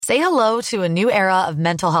Say hello to a new era of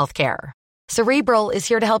mental health care. Cerebral is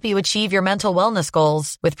here to help you achieve your mental wellness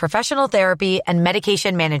goals with professional therapy and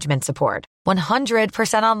medication management support.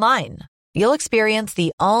 100% online. You'll experience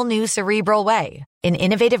the all-new Cerebral Way, an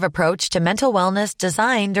innovative approach to mental wellness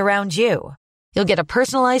designed around you. You'll get a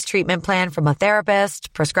personalized treatment plan from a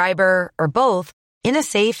therapist, prescriber, or both in a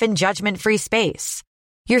safe and judgment-free space.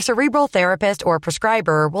 Your Cerebral therapist or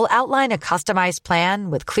prescriber will outline a customized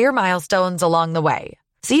plan with clear milestones along the way,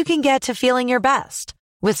 so you can get to feeling your best.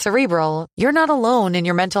 With Cerebral, you're not alone in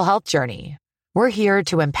your mental health journey. We're here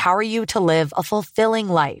to empower you to live a fulfilling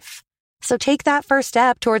life. So take that first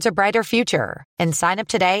step towards a brighter future and sign up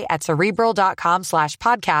today at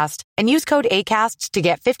Cerebral.com/podcast and use code ACAST to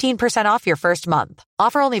get 15% off your first month.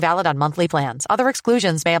 Offer only valid on monthly plans. Other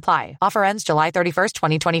exclusions may apply. Offer ends July 31st,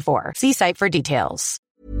 2024. See site for details.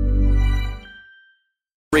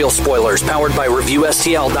 Real spoilers powered by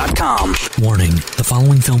ReviewSTL.com. Warning, the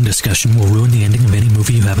following film discussion will ruin the ending of any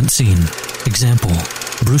movie you haven't seen. Example,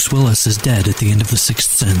 Bruce Willis is dead at the end of The Sixth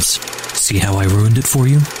Sense. See how I ruined it for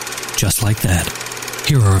you? Just like that.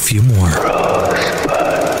 Here are a few more.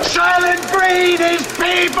 Silent breed is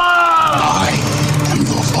people! I am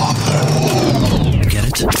your father. Get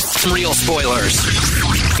it? Real spoilers.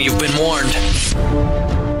 You've been warned.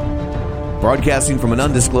 Broadcasting from an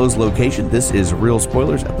undisclosed location, this is Real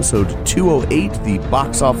Spoilers, episode 208, the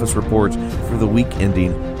box office report for the week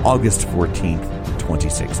ending August 14th,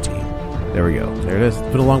 2016. There we go. There it is. It's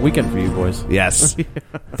been a long weekend for you boys. Yes.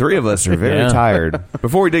 Three of us are very tired.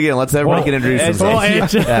 Before we dig in, let's everybody get introduced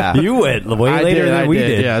themselves. You went way later than we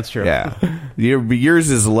did. Yeah, that's true. Yeah. Yours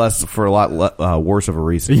is less for a lot worse of a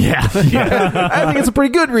reason. Yeah. I think it's a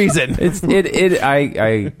pretty good reason. It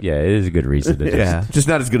is a good reason. Just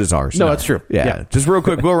not as good as ours. No, it's true. Yeah. Just real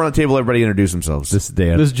quick, we'll run the table, everybody introduce themselves. This is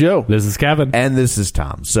Dan. This is Joe. This is Kevin. And this is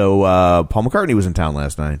Tom. So, Paul McCartney was in town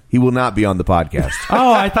last night. He will not be on the podcast.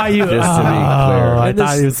 Oh, I thought you... Just to be clear. I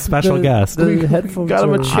thought he was a special guest. The headphones got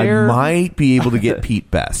him a chair. I might be able to get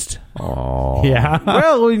Pete Best. Oh. Yeah.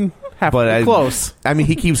 Well, we have to be close. I mean,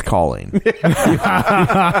 he keeps calling. We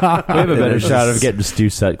have a better shot of getting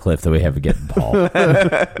Stu Sutcliffe than we have of getting Paul.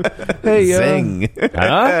 Hey, Zing.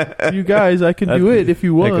 Huh? You guys, I can do it if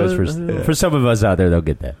you want. That goes for some of us out there, they'll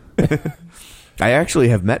get that. I actually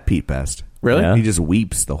have met Pete Best. Really? Yeah. He just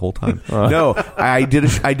weeps the whole time. No, I did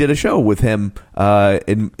a show with him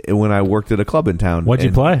when I worked at a club in town. What'd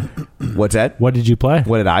you play? What's that? What did you play?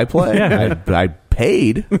 What did I play? Yeah. I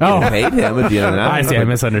paid. I paid him at the end of the night. I see. I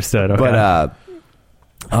misunderstood. Okay.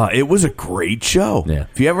 But it was a great show. Yeah.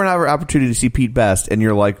 If you ever have an opportunity to see Pete Best and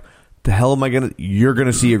you're like, the hell am I going to... You're going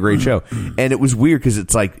to see a great show. And it was weird because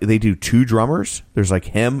it's like they do two drummers. There's like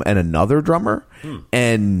him and another drummer.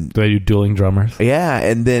 And do they do dueling drummers? yeah,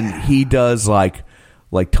 and then he does like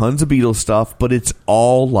tons of Beatles stuff, but it's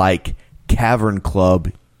all like Cavern Club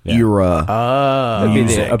era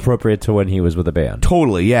music. Appropriate to when he was with a band.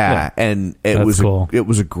 Totally, yeah. And it was cool. it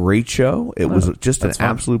was a great show. It was just an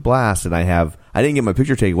absolute blast. And I didn't get my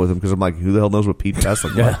picture taken with him because I'm like, who the hell knows what Pete Best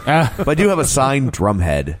looks like? But I do have a signed drum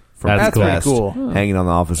head from That's Pete cool. Best Cool. hanging on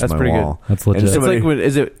the office That's of my pretty wall. good. That's legit. And It's somebody- like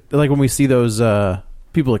is it like when we see those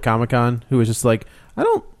people at Comic-Con who is just like, I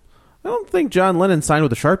don't think John Lennon signed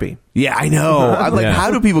with a Sharpie. Yeah, I know. I'm like,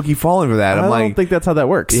 how do people keep falling for that? I I'm don't like, think that's how that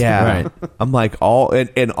works. yeah. Right. I'm like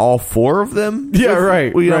all four of them. Yeah,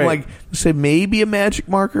 right, Well, you know, I'm right. like, say maybe a magic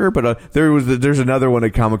marker, but there's another one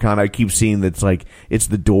at Comic-Con I keep seeing that's like it's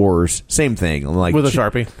the Doors, same thing. I'm like With a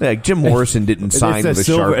Sharpie. Like Jim Morrison didn't sign with a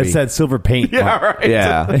silver, Sharpie. it said silver paint. Yeah, right.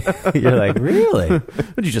 yeah. You're like, really?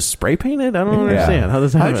 Would you just spray paint it? I don't understand how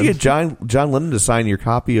this How happens. did you get John Lennon to sign your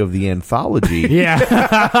copy of the anthology? Yeah.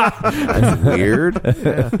 That's weird.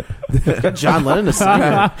 John Lennon to sign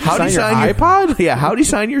your, How do you your sign iPod? Yeah, how do you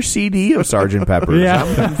sign your CD of Sgt. Pepper's? Yeah.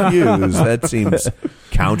 I'm confused. That seems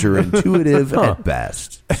counterintuitive at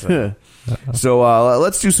best. So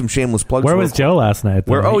let's do some shameless plugs. Where was Joe last night?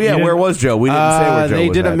 though? Where? Oh yeah, where was Joe? We didn't say where Joe they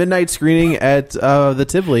was did at. a midnight screening at the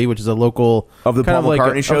Tivoli, which is a local Of the kind Paul like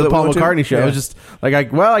McCartney show of the that we Paul went to? McCartney show. Yeah. It was just like,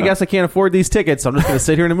 I guess I can't afford these tickets, so I'm just going to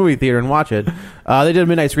sit here in a movie theater and watch it. They did a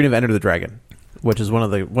midnight screening of Enter the Dragon, which is one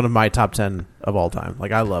of my top 10 of all time.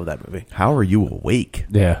 Like, I love that movie. How are you awake?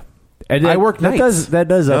 Yeah. And I work that nights.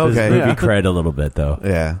 does up Okay. his movie Yeah. cred a little bit, though.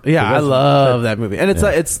 Yeah. Yeah, I love that movie, and it's Yeah.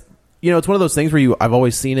 it's it's one of those things where I've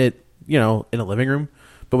always seen it in a living room,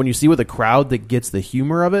 but when you see with a crowd that gets the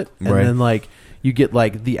humor of it, and Right. then like you get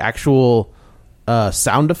like the actual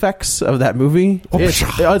sound effects of that movie, but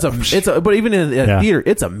even in a theater,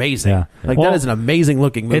 it's amazing. Yeah. Like Well, that is an amazing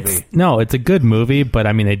looking movie. It's a good movie, but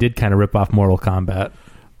I mean, they did kind of rip off Mortal Kombat.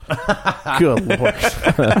 Good lord.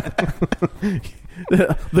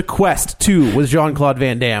 The Quest 2 was Jean-Claude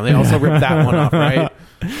Van Damme. They also ripped that one off, right?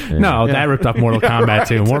 No, that ripped off Mortal Kombat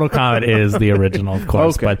too. Mortal Kombat is the original, of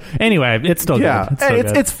course. Okay. But anyway, it's still Yeah, good. It's, still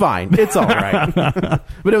good. it's fine. It's all right.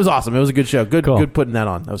 But it was awesome. It was a good show. Good putting that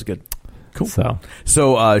on. That was good. Cool.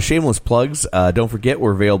 So, shameless plugs. Don't forget,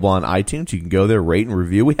 we're available on iTunes. You can go there, rate and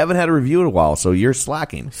review. We haven't had a review in a while, so you're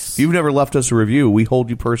slacking. If you've never left us a review, we hold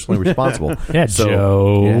you personally responsible. Yeah,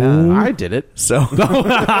 Joe. Yeah. I did it. So,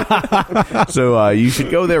 you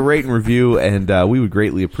should go there, rate and review, and we would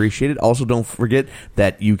greatly appreciate it. Also, don't forget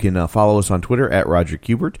that you can follow us on Twitter at Roger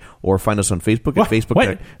Kubert, or find us on Facebook at Facebook.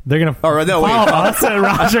 Wait, they're gonna no, follow wait. us at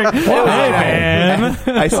Roger. Hey, man.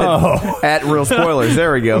 I said at Real Spoilers.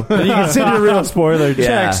 There we go. You can send your real spoiler Yeah.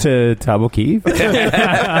 checks to Tom O'Keefe.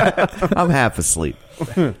 I'm half asleep.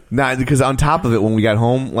 Not because on top of it, when we got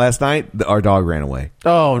home last night, our dog ran away.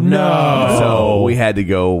 Oh, no. So we had to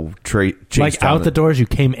go chase Like down out the doors you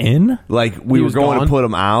came in? Like we He were was going gone? to put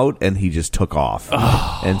him out, and he just took off.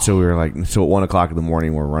 And so we were like, so at 1 o'clock in the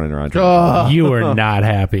morning, we're running around. You were not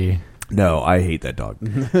happy. No, I hate that dog.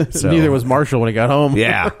 So, Neither was Marshall when he got home.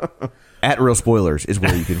 Yeah. At Real Spoilers is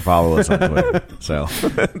where you can follow us on Twitter. So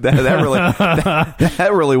that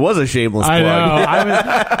really was a shameless plug. I know.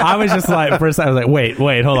 I was just like, first I was like, wait,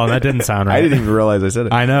 hold on, that didn't sound right. I didn't even realize I said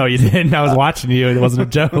it. I know you didn't. I was watching you. It wasn't a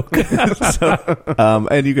joke.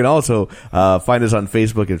 And you can also find us on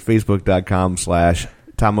Facebook at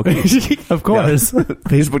facebook.com/Tom O'Keefe. Of course.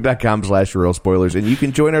 Facebook.com/Real Spoilers. And you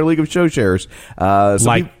can join our League of Show Sharers. Paul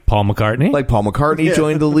McCartney. Like Paul McCartney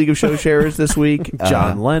joined the League of Show Sharers this week.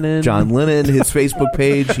 John Lennon, his Facebook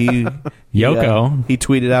page. Yoko. He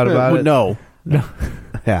tweeted out about it. No.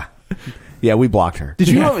 Yeah, we blocked her. Did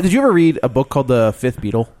you ever read a book called The Fifth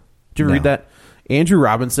Beatle? Did you ever No. read that? Andrew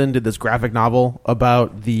Robinson did this graphic novel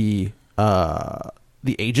about the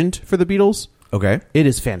agent for the Beatles. Okay. It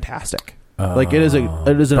is fantastic. It is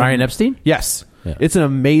an Brian Epstein? Yes. Yeah. It's an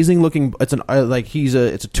amazing looking. It's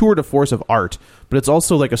it's a tour de force of art, but it's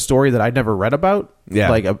also like a story that I'd never read about.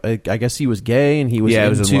 Yeah. I guess he was gay and he was Yeah, he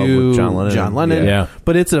into was in love with John Lennon. Yeah.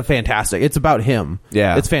 But it's a fantastic. It's about him.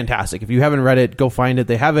 Yeah. It's fantastic. If you haven't read it, go find it.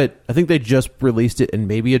 They have it. I think they just released it in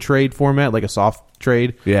maybe a trade format, like a soft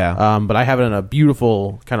trade. Yeah. But I have it in a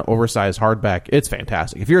beautiful kind of oversized hardback. It's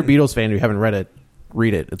fantastic. If you're a Beatles fan and you haven't read it,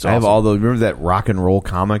 read it. It's awesome. I have all those. Remember that rock and roll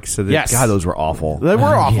comics? Yes. God, those were awful. They were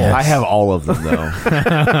awful. Yes. I have all of them,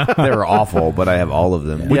 though. They were awful, but I have all of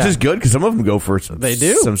them, which Yeah. is good because some of them go for They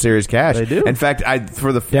do. some serious cash. They do. In fact,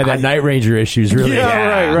 That Night Ranger issue is really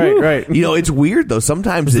right. You know, it's weird though.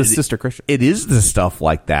 Sometimes The Sister Christian. It is the stuff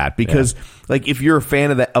like that because, like, if you're a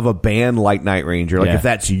fan of a band like Night Ranger, like Yeah. if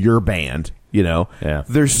that's your band, you know, Yeah.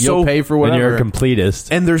 there's You'll so pay for When whatever. you're a completist.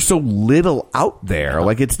 and there's so little out there.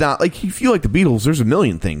 Like, it's not like if you like the Beatles, there's a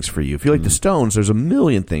million things for you. If you like the Stones, there's a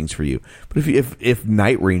million things for you. But if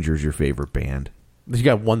Night Ranger's your favorite band, You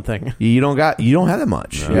got one thing. you don't have that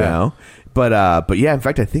much, you know. But yeah, in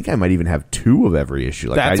fact, I think I might even have 2 of every issue.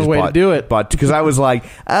 Like, That's I just the way to do it. But because I was like,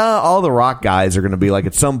 all the rock guys are going to be like,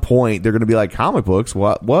 at some point, they're going to be like, comic books.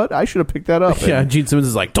 What? I should have picked that up. Yeah, And- Gene Simmons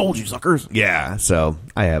is like, told you, suckers. yeah. So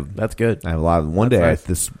I have. That's good. I have a lot of them. One day, nice.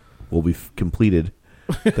 this will be completed.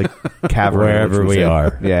 The cavern, Wherever which we in.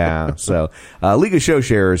 are. Yeah. So, League of Show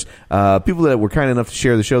Sharers, people that were kind enough to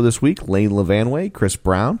share the show this week: Lane Levanway, Chris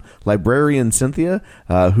Brown, librarian Cynthia,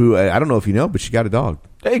 who I don't know if you know, but she got a dog.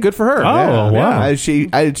 Hey, good for her. Oh, wow. She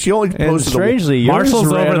only And posted strangely, yours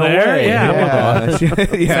Marshall's ran over there. away. Yeah. Yeah.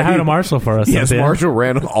 Say hi to Marshall for us. Yes, Cynthia. Marshall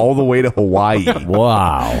ran all the way to Hawaii.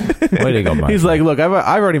 Wow. Way to go, Mark. He's like, look, I've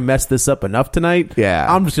already messed this up enough tonight. Yeah.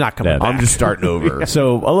 I'm just not coming Yeah. back. I'm just starting over.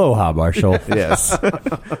 So, aloha, Marshall. Yes,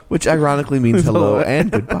 which ironically means hello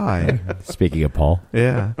and goodbye. Speaking of Paul.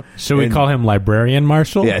 Yeah. Should we call him Librarian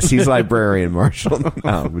Marshall? Yes, he's librarian Marshall.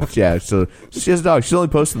 No, but yeah, so she has a dog. She's only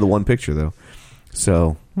posted the one picture though.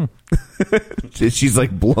 So she's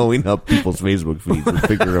like blowing up people's Facebook feeds with a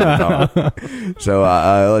picture of a dog. So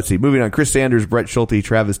let's see. Moving on. Chris Sanders, Brett Schulte,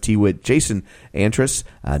 Travis Tewitt, Jason Antris,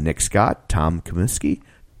 Nick Scott, Tom Comiskey,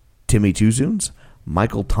 Timmy Tuzoons,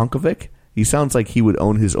 Michael Tonkovic. He sounds like he would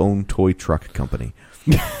own his own toy truck company.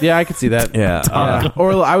 Yeah, I could see that. Yeah.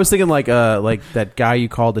 Or I was thinking like that guy you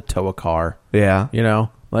called to tow a car. Yeah. You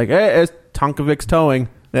know, like, hey, it's Tonkovic's towing.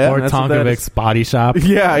 Yeah, Or that's what that Tonkovic's Body Shop.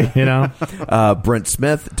 Yeah. You know? Brent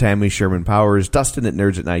Smith, Tammy Sherman Powers, Dustin at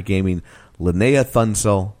Nerds at Night Gaming, Linnea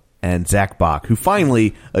Thunsell, and Zach Bach, who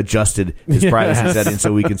finally adjusted his privacy settings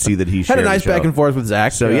so we can see that he Had a nice the show. back and forth with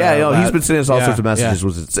Zach. So he's been sending us all sorts of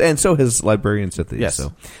messages, and so has librarian Cynthia. Yes.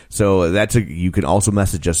 So that's you can also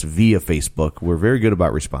message us via Facebook. We're very good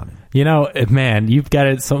about responding. You know, man, you've got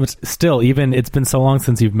it so much. Still, even it's been so long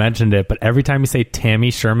since you've mentioned it, but every time you say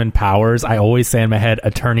Tammy Sherman Powers, I always say in my head,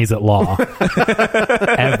 attorneys at law.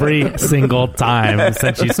 Every single time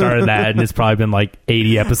since you started that, and it's probably been like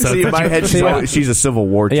 80 episodes. See, in my head, she's a Civil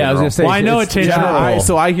War general. Yeah, I was going to say. Well, I know it changed.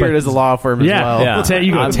 So I hear it as a law firm as well. Yeah.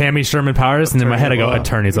 You go Tammy Sherman Powers, and in my head I go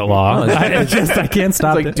attorneys at law. I can't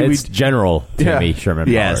stop It's like, it. It's General Tammy Sherman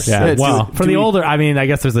Yes. Powers. Yeah, Do well, we- for do the we- older, I mean, I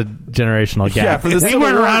guess there's a generational gap. Yeah, for the we Civil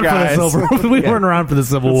weren't War around guys. for the Civil. We weren't around for the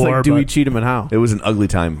Civil It's War. like Dewey but- Cheatham and Howe. It was an ugly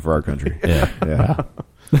time for our country. Yeah.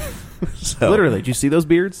 So, Literally, did you see those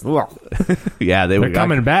beards? yeah, they They're were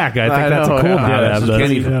coming back. I think I that's know, a cool yeah. deal. Yeah, this, Can't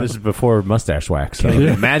is, even- this is before mustache wax. So. Can't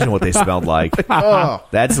even imagine what they smelled like.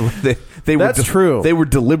 That's they were That's true. They were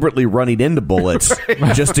deliberately running into bullets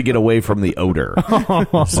just to get away from the odor.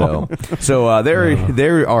 So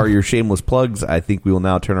there are your shameless plugs. I think we will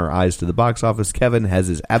now turn our eyes to the box office. Kevin has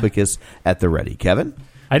his abacus at the ready. Kevin?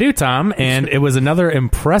 I do, Tom, and it was another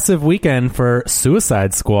impressive weekend for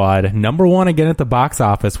Suicide Squad. Number one again at the box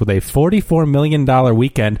office with a $44 million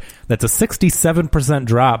weekend. That's a 67%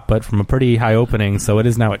 drop, but from a pretty high opening. So it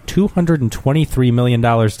is now at $223 million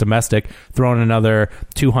domestic, throwing another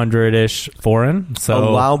 200-ish foreign. So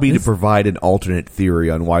Allow me to provide an alternate theory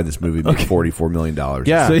on why this movie made $44 million.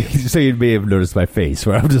 Yeah. So you may have noticed my face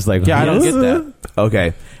where I'm just like, Yeah, I don't get that.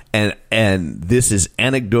 Okay. And this is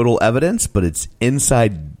anecdotal evidence, but it's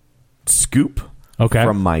inside scoop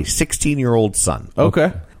from my 16-year-old son.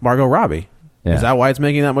 Okay. Margot Robbie. Yeah. Is that why it's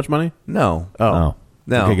making that much money? No. Oh.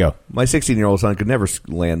 No. Okay, go. My 16-year-old son could never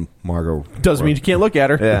land Margot. Doesn't mean you can't look at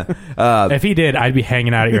her. Yeah. if he did, I'd be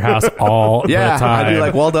hanging out at your house all Yeah, the time. I'd be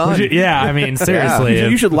like, well done. Yeah, I mean, seriously.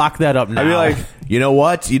 You should lock that up now. I'd be like, you know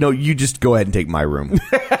what? You just go ahead and take my room.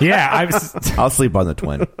 yeah, I'll sleep on the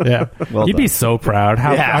twin. yeah. Well You'd be done. so proud.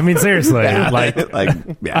 How, Yeah. I mean, seriously. Like,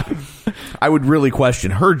 yeah. I would really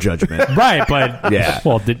question her judgment. right, but Yeah.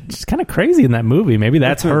 well, she's kind of crazy in that movie. Maybe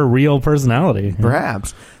that's her real personality.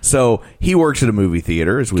 Perhaps. So he works at a movie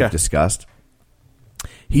theater, as we've discussed.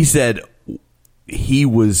 He said he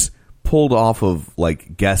was pulled off of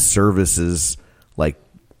like guest services, like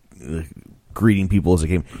greeting people as they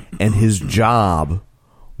came, and his job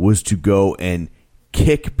was to go and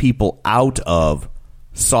kick people out of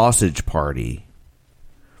Sausage Party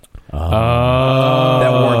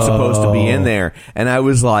that weren't supposed to be in there. And I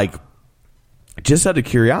was like, just out of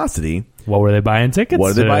curiosity, What were they buying tickets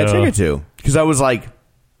what did they buy a ticket to? Because I was like,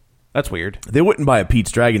 that's weird. they wouldn't buy a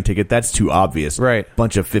Pete's Dragon ticket. That's too obvious. Right.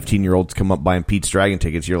 Bunch of 15-year-olds come up buying Pete's Dragon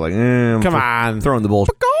tickets. You're like, Come on. throwing the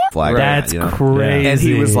bullshit flag. That's around, crazy. And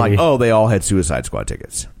he was like, oh, they all had Suicide Squad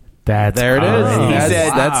tickets. That's There it is. crazy. He That's- said,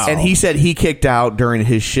 that's- and he said he kicked out during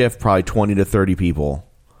his shift probably 20 to 30 people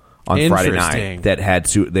on Friday Interesting. night that had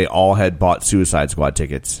they all had bought Suicide Squad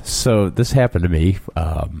tickets. So this happened to me.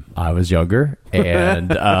 I was younger,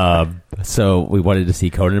 and so we wanted to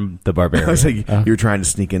see Conan the Barbarian. I was like, you were trying to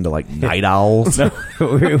sneak into like Night Owls. we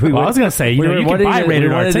Well, I was going to say, you know, you can buy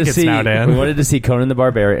rated R tickets now, Dan. We wanted to see Conan the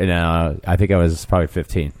Barbarian, and I think I was probably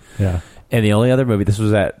 15. Yeah. And the only other movie, this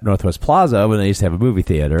was at Northwest Plaza when they used to have a movie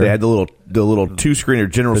theater. They had the little 2-screener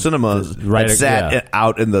General Cinemas right, that sat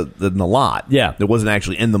out in the lot. Yeah. It wasn't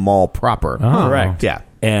actually in the mall proper. Correct. Yeah.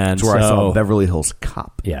 And That's where I so- saw Beverly Hills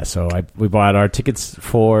Cop. Yeah, so we bought our tickets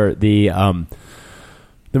for the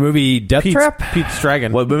movie Death Trap. Pete's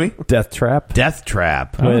Dragon. What movie? Death Trap Death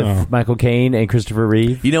Trap. with Michael Caine and Christopher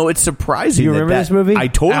Reeve. You know, it's surprising. You remember this movie? I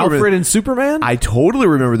totally Alfred remember, and Superman? I totally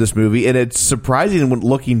remember this movie, and it's surprising when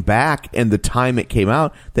looking back and the time it came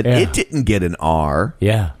out that Yeah. it didn't get an R.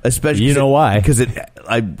 Yeah. Especially You know why. Because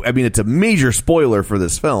I mean, it's a major spoiler for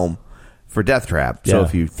this film, for Death Trap. So Yeah.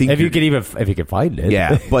 if you think if you can find it,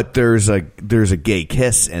 yeah, but there's a gay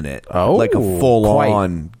kiss in it. Oh, like a full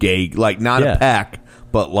on gay, like not Yeah. a peck,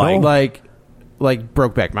 but like like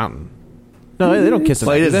Brokeback Mountain. No, they don't kiss him.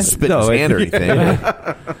 like it do they? doesn't spit No, his hand or anything.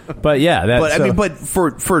 But yeah, that's But I mean, but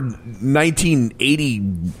for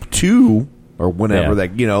 1982 or whenever Yeah.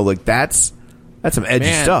 that like that's some edgy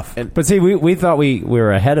Man, stuff. and- But see, we thought we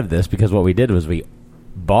were ahead of this because what we did was we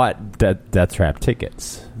bought Death Trap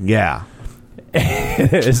tickets. Yeah,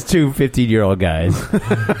 It's two 15-year-old guys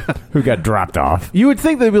who got dropped off. You would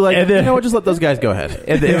think they'd be like, And then- you know what, just let those guys go ahead.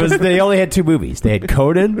 And they only had two movies. They had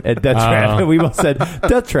Conan and Death Trap. And we both said,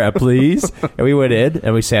 Death Trap, please. And we went in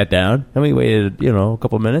and we sat down and we waited, a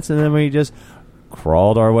couple minutes and then we just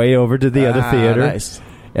crawled our way over to the other theater. Nice.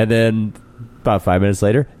 And then about 5 minutes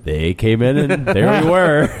later, they came in and there we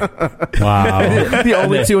were. Wow. The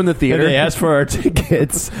only two in the And theater. they asked for our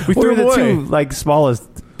tickets. We threw We're them the away. two smallest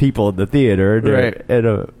people in the theater. Right.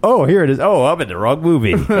 And, oh, here it is. Oh, I'm in the wrong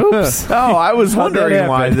movie. Oops. Oh, I was How'd that wondering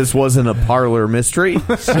why happen? this wasn't a parlor mystery.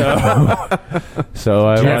 So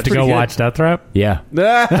I Did you have watched to go watch Death Trap? Yeah.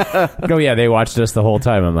 Oh, yeah. They watched us the whole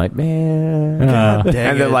time. I'm like, man.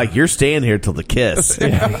 And they're like, "You're staying here till the kiss."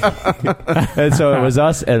 And so it was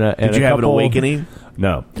us and a Did you have an couple- awakening?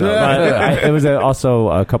 No. It was also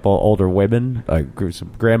a couple older women,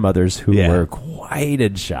 some grandmothers who Yeah. were quite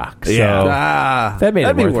in shock. So Yeah. that made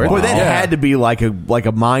That'd it be worthwhile. Boy, that had to be like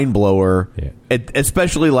a mind blower. Yeah.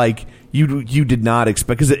 Especially like you did not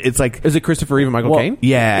expect, because it's like, Is it Christopher Reeve and Michael Caine?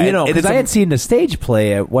 yeah, You know, and because it's I had seen the stage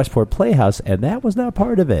play at Westport Playhouse, and that was not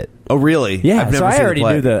part of it. Oh, really? Yeah, I've never so I seen already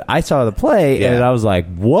the play. knew I saw the play, Yeah. and I was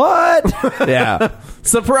like, what? Yeah,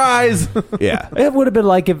 Surprise! yeah. It would have been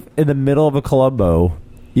like if in the middle of a Columbo,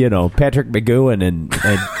 Patrick McGowan and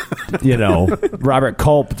Robert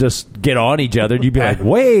Culp just get on each other, and you'd be like,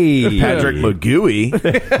 wait. Patrick McGooey.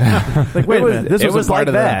 Like, wait a minute. This it was was part like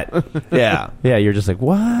of that. Yeah. Yeah, you're just like,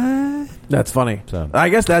 what? That's funny. So- I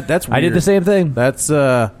guess that's weird. I did the same thing. That's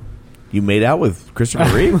You made out with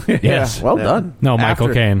Christopher Reeve? Yes. yeah, well done. No, Michael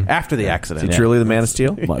After- Caine. after the Is accident. he truly the Man of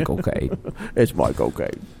Steel? Michael Caine. It's Michael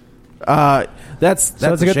Caine. That's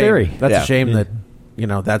that's a good shame. theory. That's Yeah. a shame that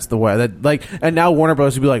that's the way that and now Warner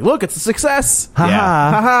Bros. would be like, look, it's a success.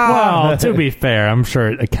 Well, to be fair, I'm sure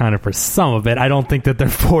it accounted for some of it. I don't think that they're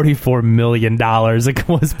 $44 million. It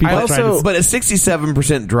was people trying to. But a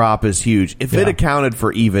 67% drop is huge. If it accounted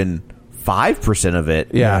for even 5% of it,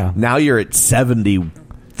 Yeah. now you're at 73%.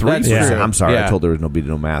 That's true. I'm sorry, Yeah. I told there was no beat,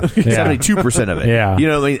 no math. 72% of it. Yeah. You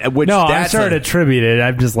know what I mean? Which No, I'm that's sure it attributed.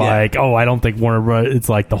 I'm just like, I don't think Warner Bros. It's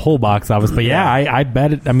like the whole box office. But yeah, I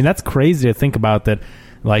bet it. I mean, that's crazy to think about that.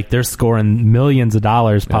 Like, they're scoring millions of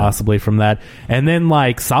dollars possibly from that. And then,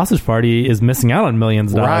 like, Sausage Party is missing out on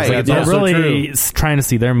millions of dollars. Right. Like, That's they're also really true. trying to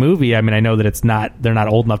see their movie. I mean, I know that they're not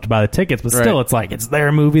old enough to buy the tickets, but still, Right. it's like, it's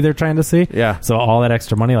their movie they're trying to see. Yeah. So all that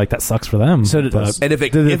extra money, like, that sucks for them. So But- And if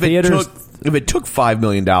it, Do the if, theaters- it took $5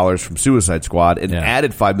 million from Suicide Squad and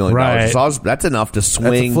added $5 million, Right. that's enough to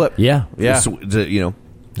swing. flip. Yeah. Yeah. Do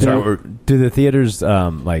the theaters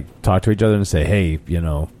talk to each other and say, hey,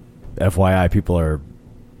 FYI, people are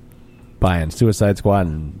buying Suicide Squad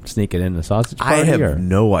and sneaking in the Sausage Party? I have or?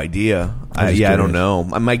 no idea. I just don't curious. know.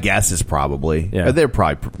 My guess is probably. Yeah. They're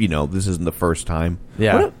probably, this isn't the first time.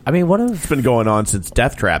 Yeah. It's been going on since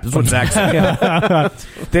Death Trap. This is what Zach said.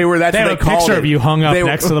 They were. That's They what have they a called picture it. of you hung up They were-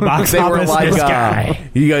 next to the box they were office. like, This guy.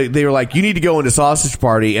 they were like, you need to go into Sausage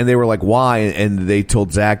Party, and they were like, why? And they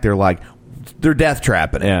told Zach, they're like, they're death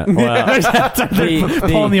trapping it. Yeah. Well,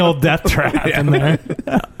 Pulling the old Death Trap in there.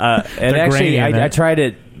 and They're actually, grainy in I it. tried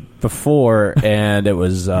it before, and it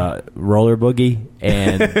was Roller Boogie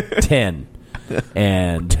and 10.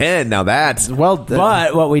 And 10. Now that's but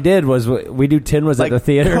what we did was we do 10 was like at the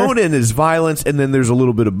theater. Conan is violence, and then there's a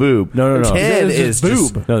little bit of boob. No. 10 This is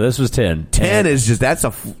boob. just, No, this was 10. 10 is just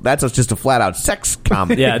just a flat out sex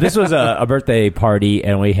comedy. Yeah, this was a birthday party,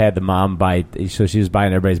 and we had the mom buy. So she was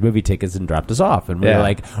buying everybody's movie tickets and dropped us off. And we were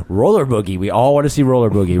like, Roller Boogie. We all want to see Roller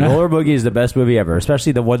Boogie. Roller Boogie is the best movie ever,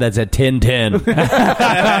 especially the one that's at 10:10.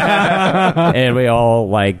 And we all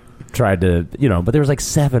tried to, but there was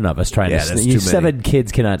 7 of us trying Yeah, to that's sneak. too 7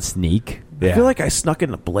 kids cannot sneak. I feel like I snuck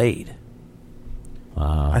in a Blade.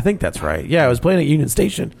 I think that's right. Yeah, I was playing at Union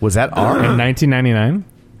Station. Was that R? In 1999?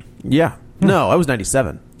 Yeah. No, I was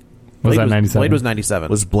 97. Was Blade that 97? Blade was 97.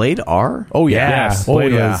 Was Blade R? Oh, yeah. Yes. Oh,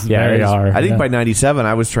 Blade yeah. was Yeah, very it is. R. I think Yeah. by 97,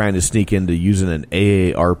 I was trying to sneak into using an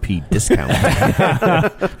AARP discount.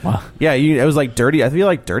 Yeah, it was like Dirty. I feel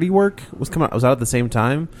like Dirty Work was out at the same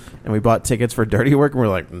time, and we bought tickets for Dirty Work, and we're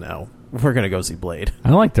like, no, we're gonna go see Blade. I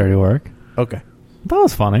don't like Dirty Work. Okay, That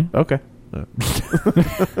was funny. okay.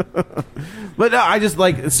 But no, I just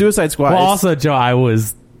like Suicide Squad. Well, is- also, Joe, I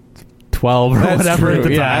was 12 or That's whatever true. at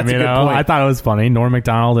the Yeah, time. that's a You good know, point. I thought it was funny. Norm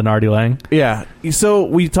Macdonald and Artie Lang. yeah. So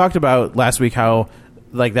we talked about last week how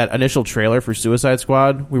that initial trailer for Suicide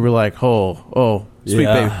Squad, we were like, oh,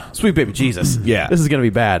 sweet baby Jesus, Yeah. this is gonna be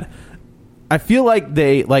bad. I feel like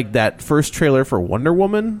that first trailer for Wonder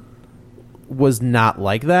Woman was not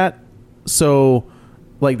like that. So,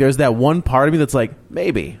 there's that one part of me that's like,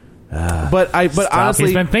 maybe. But honestly,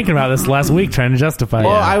 he's been thinking about this last week, trying to justify.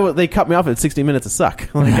 Well, they cut me off at 60 minutes of suck.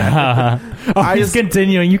 Like, he's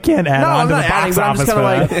continuing. You can't add on to the box office for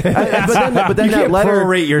like, that. but then You that can't letter,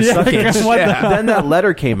 prorate your suckage. Then that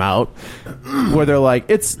letter came out where they're like,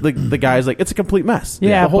 it's the guy's like, it's a complete mess.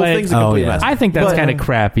 Yeah, the whole but- thing's a complete mess. I think that's But- kind of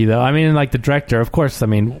crappy, though. I mean, like the director, of course. I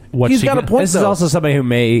mean, what He's she got a point. This is also somebody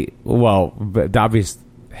who obviously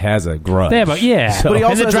has a grudge. Yeah, but But he also and the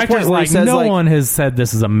has a point director's where he like, says, no like- one has said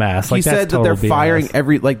this is a mess. Like, he said that's that they're total BS.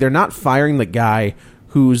 firing they're not firing the guy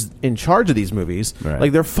who's in charge of these movies. Right.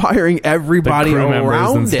 Like they're firing everybody The crew members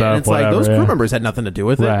around and it. stuff, And it's like whatever, those crew yeah. members had nothing to do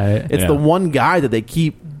with it. Right. It's the one guy that they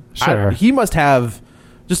keep. Sure. He must have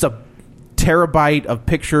just a terabyte of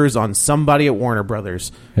pictures on somebody at Warner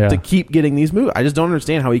Brothers to keep getting these movies. I just don't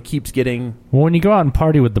understand how he keeps getting. Well, when you go out and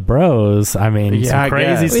party with the bros, I mean, Yeah, I some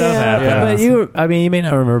crazy guess. stuff happens. But you may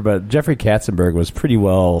not remember, but Jeffrey Katzenberg was pretty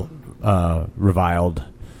well reviled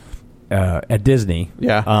at Disney.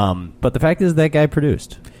 Yeah. But the fact is that guy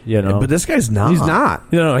produced. But this guy's not. He's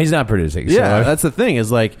not. No, he's not producing. Yeah, so. that's the thing.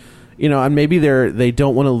 Is like, and maybe they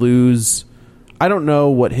don't want to lose. I don't know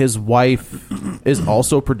what his wife is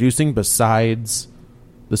also producing besides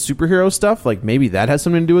the superhero stuff. Like maybe that has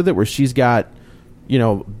something to do with it, where she's got,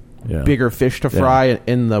 bigger fish to fry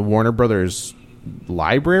in the Warner Brothers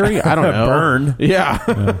library. I don't know. Burn. Yeah.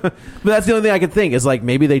 But that's the only thing I could think is like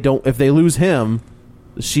maybe they don't. If they lose him,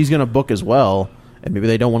 she's going to book as well. And maybe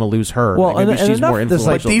they don't want to lose her. Well, Maybe and she's enough more of this,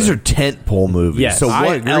 influential. Like these are tentpole movies. Yes, so I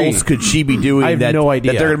what agree. else could she be doing? I have that, no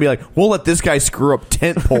idea. That they're going to be like, we'll let this guy screw up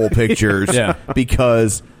tentpole pictures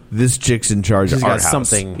because this chick's in charge she's of got art house.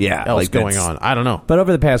 something else else going on. I don't know. But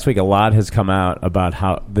over the past week, a lot has come out about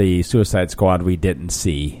how the Suicide Squad we didn't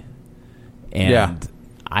see. And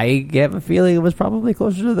I have a feeling it was probably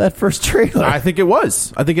closer to that first trailer. I think it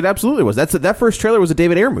was. I think it absolutely was. That first trailer was a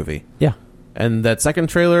David Ayer movie. Yeah. And that second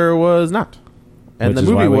trailer was not. And Which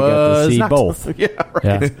the is why movie we got to was see not. both. Yeah,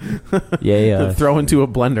 right. Yeah. Throw into a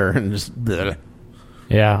blender and just. Bleh.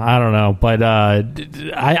 Yeah, I don't know, but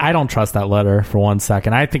I don't trust that letter for 1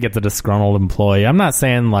 second. I think it's a disgruntled employee. I'm not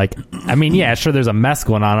saying sure, there's a mess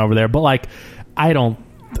going on over there, but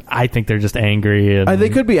I think they're just angry. And, They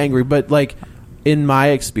could be angry, but in my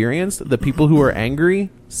experience, the people who are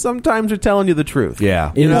angry sometimes are telling you the truth.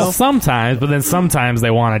 Yeah. Well, sometimes, but then sometimes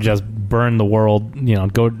they want to just burn the world.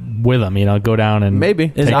 Go with them. Go down and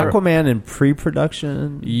Maybe. Is take- Aquaman in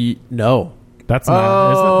pre-production? No. That's not.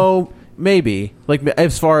 Oh, maybe.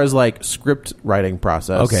 As far as script writing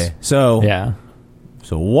process. Okay, so Yeah.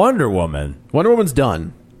 so Wonder Woman. Wonder Woman's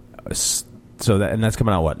done. So that's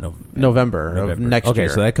coming out what? November of next year. Okay,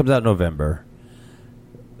 so that comes out November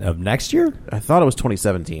of next year. I thought it was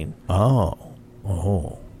 2017.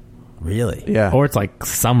 Oh, really? Yeah. Or it's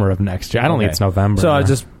summer of next year. I don't think Okay. it's November. So I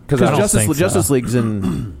just because I don't think so. Justice League's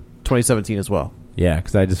in 2017 as well.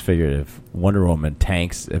 because I just figured if Wonder Woman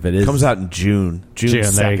tanks, if it is Comes out in June. June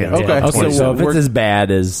June, there you 2nd. go. Okay. Yeah. Okay, so if we're- it's as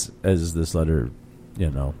bad as this letter,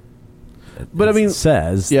 But I mean,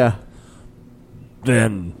 says, yeah.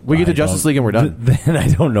 then We get to I Justice don't- League and we're done. Then I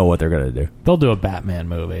don't know what they're gonna do. They'll do a Batman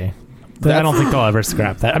movie. I don't think they'll ever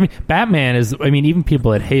scrap that. I mean, Batman is. I mean, even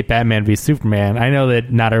people that hate Batman v Superman, I know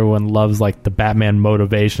that not everyone loves the Batman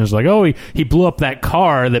motivation. It's he blew up that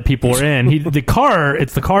car that people were in.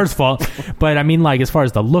 It's the car's fault. But I mean, as far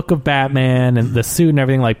as the look of Batman and the suit and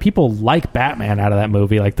everything, people like Batman out of that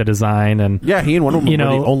movie, the design and Yeah, he and Wonder Woman You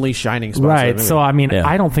know, were the only shining spots. of right. the movie. So I mean, Yeah.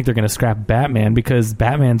 I don't think they're going to scrap Batman because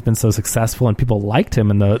Batman's been so successful and people liked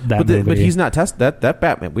him in that movie. But he's not that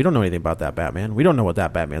Batman. We don't know anything about that Batman. We don't know what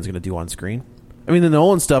that Batman's going to do on screen. I mean, the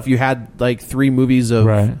Nolan stuff. You had 3 movies of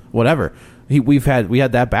Right. whatever. We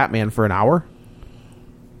had that Batman for an hour.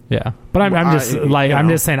 Yeah, but I'm just I- I'm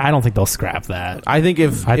just saying I don't think they'll scrap that. I think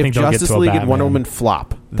if they'll get Justice to a League and Batman. Wonder Woman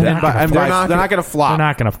flop, They're not gonna flop. they're not going to flop. They're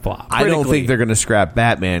not going to flop. I don't critically. think they're going to scrap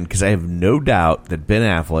Batman because I have no doubt that Ben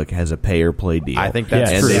Affleck has a pay or play deal. I think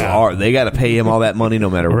that's and true. They got to pay him all that money no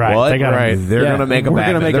matter Right, what. they gotta- They're Yeah. going to make a We're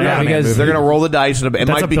gonna Batman. make a They're Batman gonna- movie. They're going to roll the dice. And it That's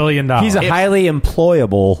might $1 be, billion. He's a highly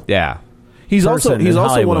employable. Yeah. He's also person in one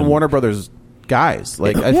Hollywood. of Warner Brothers guys.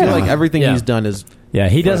 I feel like everything Yeah. he's done is. Yeah,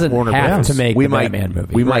 he doesn't Warner have Brothers. to make We the might Batman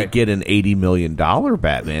movie. We might get an $80 million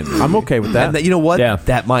Batman movie. I'm okay with that. And you know what? Yeah.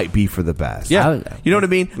 That might be for the best. Yeah. You know what I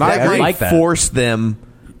mean? I That agree. might like that. force them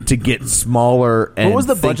to get smaller and What was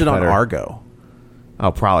the think budget on better. Argo?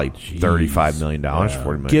 Oh, probably $35 million,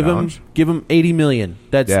 $40 million. Give him $80 million.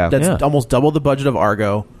 That's Yeah. almost double the budget of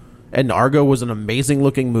Argo. And Argo was an amazing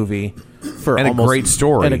looking movie for and almost, a great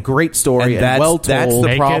story. and a great story and that's, well told. That's the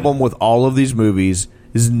Make problem with all of these movies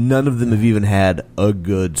is none of them have even had a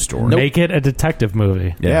good story. Make it a detective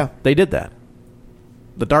movie. Yeah, they did that.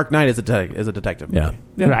 The Dark Knight is a detective movie.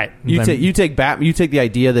 Right. You take the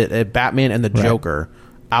idea that Batman and the Joker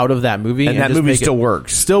out of that movie, and that just movie make still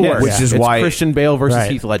works. Still works. Which is It's why Christian Bale versus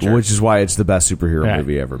Heath Ledger. Which is why it's the best superhero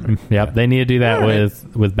movie ever made. Yep, they need to do that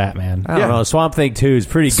with Batman. I don't know. Swamp Thing 2 is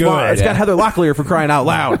pretty good. It's got Heather Locklear for crying out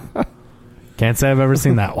loud. Can't say I've ever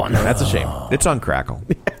seen that one. That's a shame. It's on Crackle.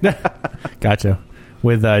 Gotcha.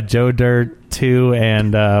 With Joe Dirt 2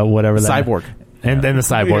 and whatever that Cyborg. And then the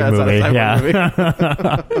Cyborg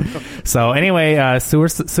movie. So anyway,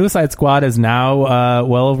 Suicide Squad is now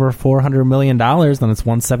well over $400 million on its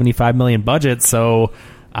 $175 million budget. So,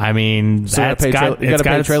 I mean, So you got to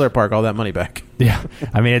pay Trailer Park all that money back. Yeah.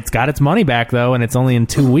 I mean, it's got its money back, though, and it's only in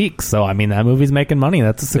 2 weeks. So, I mean, that movie's making money.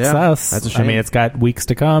 That's a success. That's a shame. I mean, it's got weeks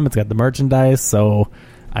to come. It's got the merchandise. So,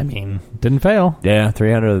 I mean, didn't fail. Yeah,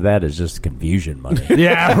 300 of that is just confusion money.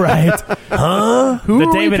 Yeah, right. Huh? The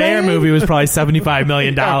David Ayer movie was probably $75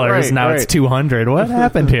 million. Now it's 200. What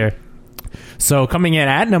happened here? So coming in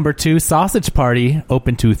at number 2, Sausage Party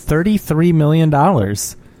opened to $33 million.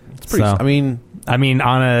 It's pretty. I mean,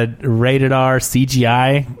 on a rated R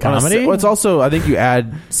CGI comedy. Well, it's also, I think you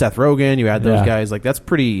add Seth Rogen, you add those guys. Like that's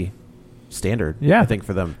pretty standard. Yeah, I think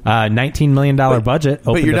for them. $19 million budget.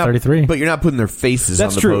 Opened to 33. But you're not putting their faces on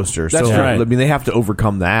the poster. That's so true. I mean, they have to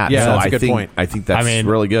overcome that. Yeah, so that's a good point. I think that's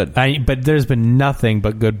really good. But there's been nothing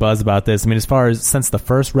but good buzz about this. I mean, as far as since the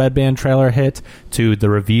first Red Band trailer hit to the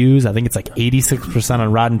reviews, I think it's like 86% on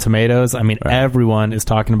Rotten Tomatoes. I mean, everyone is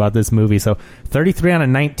talking about this movie. So 33 out of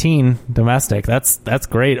 19 domestic. That's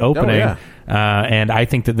great opening. Oh, yeah. And I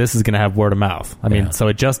think that this is going to have word of mouth. I mean, so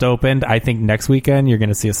it just opened. I think next weekend you're going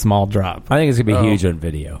to see a small drop. I think it's going to be huge on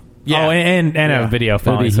video. Yeah. Oh, and a video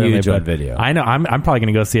phone. It'll be huge on video. I know. I'm probably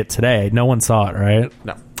going to go see it today. No one saw it, right?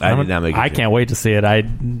 No. I did not make it. I can't wait to see it.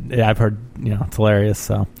 I've heard, it's hilarious.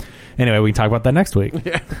 So anyway, we can talk about that next week.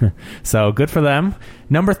 So good for them.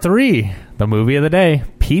 Number 3, the movie of the day,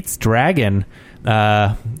 Pete's Dragon.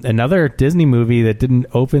 Another Disney movie that didn't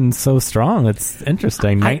open so strong. It's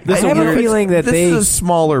interesting. I have a feeling that this is a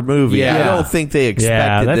smaller movie. Yeah. I don't think they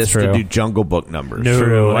expected this to do Jungle Book numbers. No,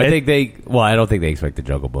 true. I don't think they expect the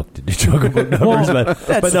Jungle Book to do Jungle Book numbers.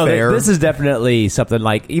 but no, fair. This is definitely something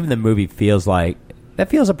like even the movie feels like that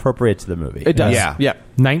feels appropriate to the movie. It does. Yeah.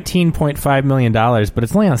 $19.5 million, but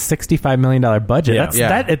it's only on a $65 million budget. Yeah.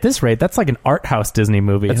 That at this rate, that's like an art house Disney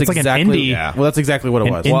movie. That's it's exactly, like an indie. Yeah. Well, that's exactly what it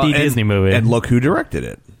was. Indie Disney movie. And look who directed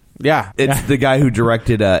it. Yeah. It's the guy who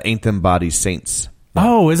directed Ain't Them Bodies Saints.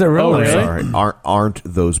 Oh, is it really? Sorry. Aren't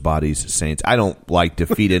those bodies saints? I don't like to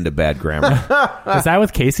feed into bad grammar. Is that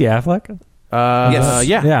with Casey Affleck? Yes.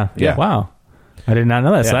 Yeah. Wow. I did not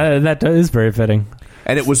know that. So that is very fitting.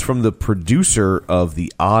 And it was from the producer of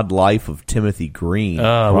The Odd Life of Timothy Green.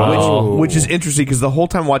 Wow. Which is interesting because the whole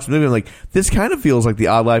time watching the movie, I'm like, this kind of feels like The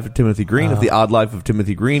Odd Life of Timothy Green if The Odd Life of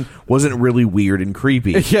Timothy Green wasn't really weird and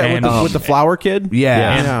creepy. Yeah, with the flower kid?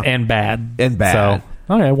 Yeah. And bad. And bad.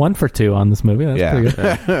 So, okay, 1 for 2 on this movie. That's pretty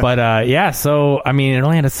good. But, so, I mean, it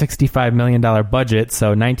only had a $65 million budget,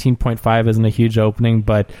 so 19.5 isn't a huge opening.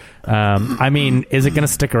 But, I mean, is it going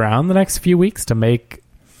to stick around the next few weeks to make...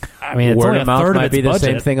 I mean, it's word only of a mouth third might of its be the budget.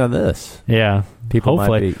 same thing on this. Yeah. People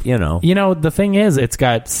hopefully. might be, the thing is, it's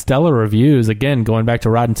got stellar reviews. Again, going back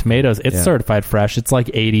to Rotten Tomatoes, it's certified fresh. It's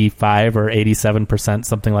like 85 or 87%,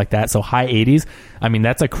 something like that. So high 80s. I mean,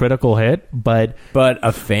 that's a critical hit, but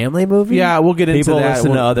a family movie? Yeah, we'll get into People that.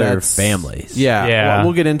 listen to other families. Yeah.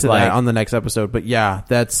 We'll get into Like- that on the next episode. But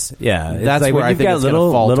that's It's that's like where when I you've think got it's gonna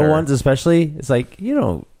falter. little ones, especially. It's like you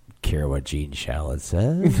don't care what Gene Shalit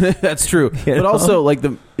says. That's true. But also, like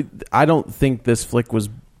I don't think this flick was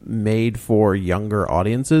made for younger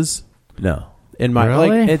audiences. No. In my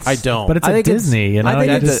Really? I don't. But it's I a think it's- Disney.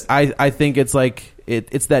 I think it's like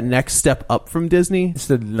it's that next step up from Disney. It's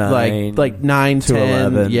the 9 like 9 to 10,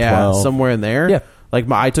 11, yeah, 12. somewhere in there. Yeah. Like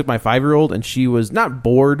I took my 5-year-old and she was not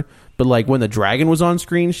bored, but like when the dragon was on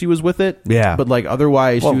screen, she was with it. Yeah. But like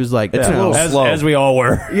otherwise, she was like, it's a little slow. As we all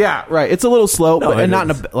were. yeah, right. It's a little slow, No, but it and not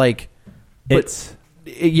in is. a like. It's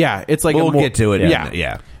It's like We'll a more, get to it.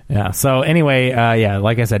 Yeah. Yeah. So anyway,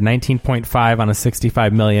 like I said, 19.5 on a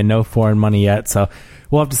 65 million. No foreign money yet. So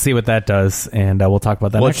we'll have to see what that does, and we'll talk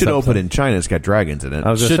about that. Well, it next should episode. open in China. It's got dragons in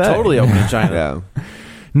it. Should totally open in China. Yeah.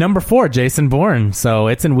 Number 4, Jason Bourne. So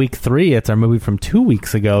it's in week 3. It's our movie from 2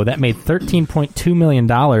 weeks ago. That made $13.2 million, a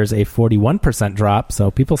 41% drop.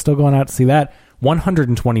 So people still going out to see that.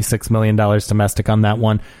 $126 million domestic on that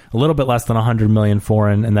one. A little bit less than $100 million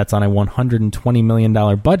foreign, and that's on a $120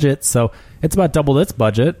 million budget. So it's about double its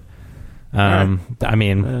budget. I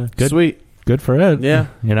mean, good. Sweet. Good for it. Yeah.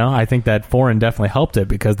 I think that foreign definitely helped it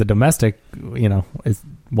because the domestic,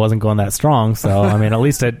 wasn't going that strong. So, I mean, at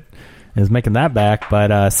least it is making that back.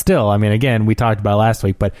 But still, I mean, again, we talked about it last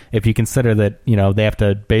week, but if you consider that, they have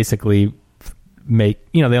to basically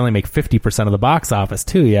make, they only make 50% of the box office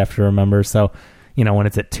too, you have to remember. So, when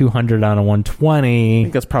it's at 200 on a 120, I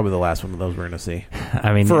think that's probably the last one of those we're going to see.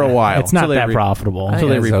 I mean, for a while. It's not that profitable. I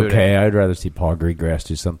think it's okay. I'd rather see Paul Greengrass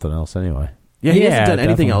do something else anyway. Yeah, he hasn't done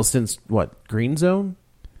anything definitely. else since, Green Zone?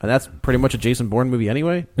 And that's pretty much a Jason Bourne movie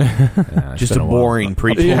anyway. Just a boring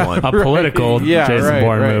preachy one. A political Jason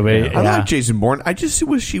Bourne movie. I like Jason Bourne. I just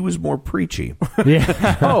wish she was more preachy.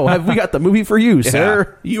 Yeah. Oh, have we got the movie for you,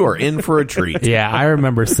 sir? You are in for a treat. Yeah, I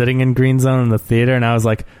remember sitting in Green Zone in the theater, and I was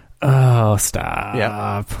like, "Oh, stop!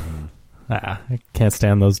 Yeah. I can't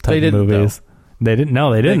stand those type They of didn't, movies." They didn't.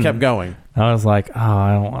 No, they didn't. They kept going. I was like, "Oh,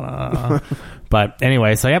 I don't want to." But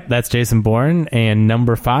anyway, so yep, that's Jason Bourne. And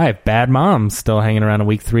number 5, Bad Moms, still hanging around in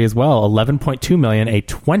week 3 as well. 11.2 million, a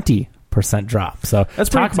 20% drop. So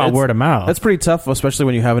talk about word of mouth. That's pretty tough, especially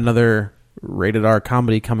when you have another rated R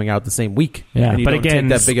comedy coming out the same week. Yeah, and you but don't again,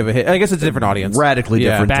 take that big of a hit. I guess it's a different audience. Radically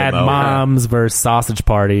different. Bad demo. Moms versus Sausage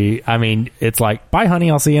Party. I mean, it's like, bye, honey,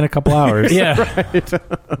 I'll see you in a couple hours. Yeah.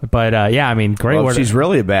 But yeah, I mean, great Well, word. if she's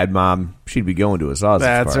really a bad mom, she'd be going to a sausage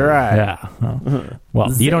That's party. right. Yeah.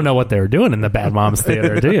 Well, you don't know what they were doing in the Bad Moms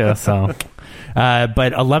Theater, do you? So,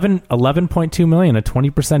 but 11.2 million, a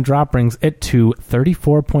 20% drop brings it to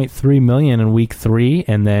 34.3 million in week 3,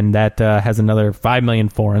 and then that has another 5 million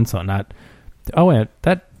foreign. So not. Oh wait,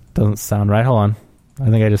 that doesn't sound right. Hold on, I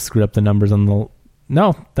think I just screwed up the numbers on the.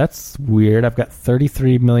 No, that's weird. I've got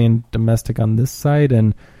 33 million domestic on this side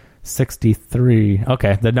and 63.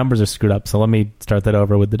 Okay, the numbers are screwed up. So let me start that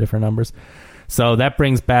over with the different numbers. So that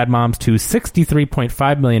brings Bad Moms to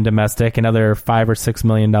 63.5 million domestic, another $5 or $6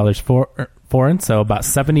 million foreign. So about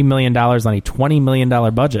 $70 million on a $20 million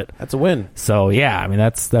budget. That's a win. So yeah, I mean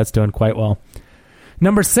that's doing quite well.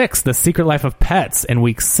 Number 6, The Secret Life of Pets in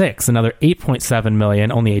week 6, another 8.7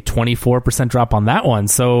 million, only a 24% drop on that one.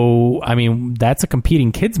 So I mean that's a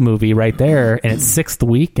competing kids movie right there, and it's 6th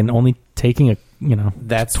week and only taking a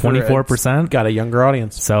that's 24%. Got a younger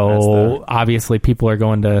audience. So obviously people are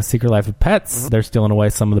going to Secret Life of Pets. Mm-hmm. They're stealing away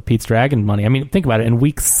some of the Pete's Dragon money. I mean, think about it. In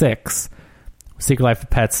week 6, Secret Life of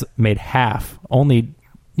Pets made only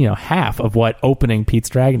half of what opening Pete's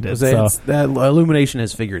Dragon did. So that Illumination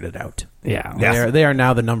has figured it out. yeah. They are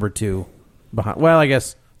now the number 2 behind. Well, I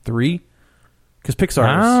guess 3. Because Pixar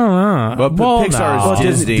I is... don't know. But Pixar is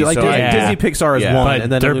Disney. Disney, so Disney Pixar is Yeah. one, But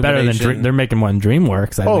and then they're better than Illumination. they're making one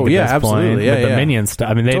DreamWorks. I Oh, think, at yeah, this absolutely. point, Yeah, with the yeah. Minion stuff.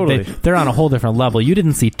 I mean, Totally. they're on a whole different level. You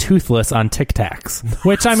didn't see Toothless on Tic Tacs,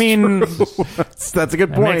 which I mean, That's a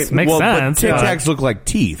good point. makes Well, sense. but Tic Tacs look like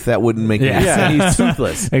teeth. That wouldn't make any Yeah. sense. Yeah, he's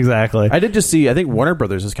toothless. exactly. I did just see, I think Warner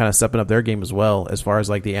Brothers is kind of stepping up their game as well as far as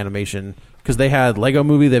like the animation. Because they had Lego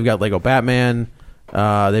Movie, they've got Lego Batman,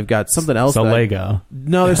 they've got something else. So that- Lego.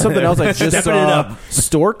 No, there's something else I just Stepping it saw. up.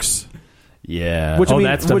 Storks. Yeah. Which I mean,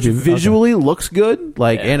 that stuff which you- okay. visually looks good.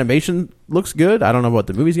 Like animation looks good. I don't know what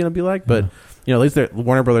the movie's going to be like, but at least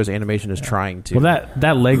Warner Brothers animation is trying to. Well,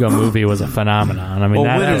 that Lego movie was a phenomenon. I mean, Well,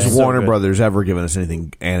 that when was has so Warner good. Brothers ever given us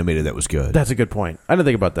anything animated that was good? That's a good point. I didn't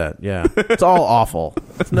think about that. Yeah, it's all awful.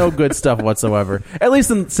 It's no good stuff whatsoever. At least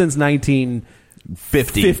since 1950.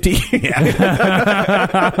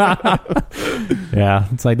 yeah.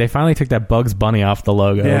 It's like they finally took that Bugs Bunny off the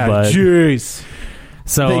logo. Yeah, but jeez.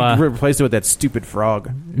 so They replaced it with that stupid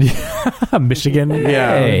frog. Michigan,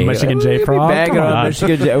 Hey. Michigan J Frog. Bagging Come on on.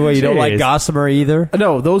 Michigan. Well, you don't like Jeez. Gossamer either?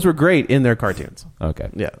 No, those were great in their cartoons. Okay.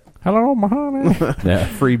 Yeah, Hello, my honey. Yeah.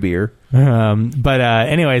 free beer. But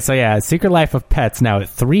anyway, so yeah, Secret Life of Pets now at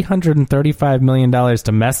 $335 million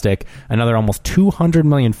domestic, another almost $200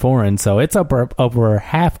 million foreign. So it's over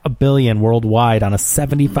 $500 million worldwide on a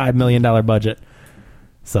 $75 million budget.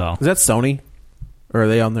 So Is that Sony, or are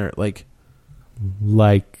they on their like?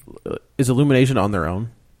 Is Illumination on their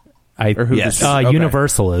own? Or who Yes. okay.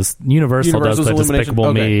 Universal does Universal's the Illumination? Despicable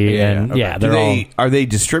Okay. Me, Yeah, and okay. yeah, Do they're all. are they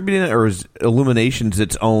distributing it, or is Illumination's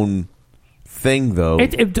its own thing though?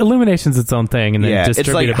 Illumination's its own thing, and then yeah, it's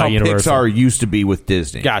distributed like how by Universal. Pixar used to be with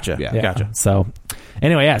Disney. Gotcha. Yeah. Yeah. Gotcha. So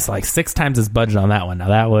anyway, yeah, so like 6 times his budget on that one. Now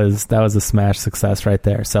that was a smash success right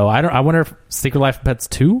there. So I wonder if Secret Life of Pets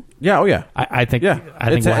 2. Yeah. Oh yeah. I think Yeah. I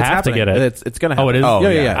think we'll have happening. to get it. It's gonna happen. Oh, it is. Oh,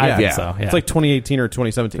 yeah. I think yeah. so. Yeah. It's like 2018 or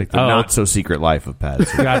 2017. The not so secret life of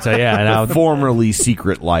pets. gotcha. Yeah. Now Formerly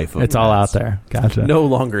secret life of it's all out there. Gotcha. no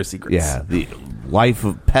longer secrets. Yeah, the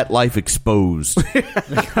pet life exposed.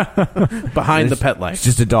 Behind the pet It's life.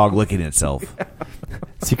 just a dog licking itself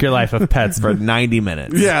Secret Life of Pets. for 90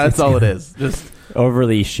 minutes. Yeah, that's all it is. Just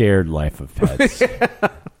Overly shared life of pets.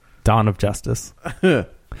 Dawn of Justice.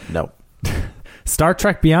 no. Star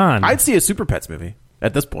Trek Beyond. I'd see a Super Pets movie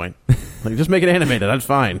at this point. Like, just make it animated. That's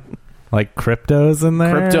fine. Like Crypto's in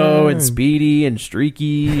there. Crypto and Speedy and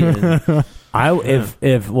Streaky. And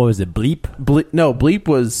if what was it? Bleep? Bleep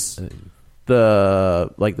was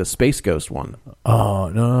the Space Ghost one. Oh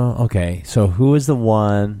no. Okay. So who was the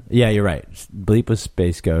one? Yeah, you're right. Bleep was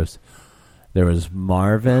Space Ghost. There was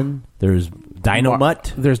Marvin. There's Dino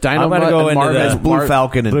Mutt. There's Dino I'm gonna Mutt go and into Marvin. the- Blue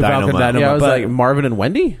Falcon and Blue Dino Falcon, Mutt. Dino Yeah, Mutt, it was but- like Marvin and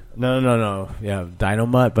Wendy. No. Yeah, Dino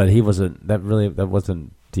Mutt, but he wasn't. That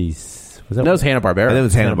wasn't DC. Was That was Hanna-Barbera. I think it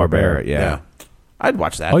was Hanna-Barbera, yeah. I'd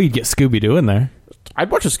watch that. Oh, you'd get Scooby-Doo in there. I'd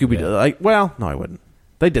watch a Scooby-Doo. No, I wouldn't.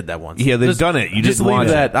 They did that once. Yeah, they've done it. You just didn't leave watch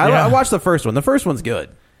that. it. I watched the first one. The first one's good.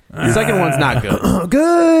 The second one's not good. Good.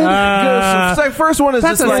 Good. So, first one is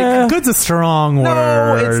just like good's a strong no,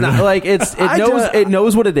 word. it's not. Like it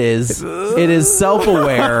knows what it is. It is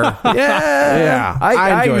self-aware. Yeah.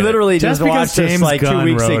 I enjoyed it. literally Just just because watched this James like 2 Gunn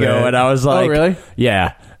weeks wrote ago, it. and I was like, really?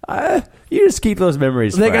 Yeah. You just keep those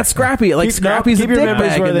memories. They fresh. got Scrappy. Like Keep- Scrappy's keep a your dick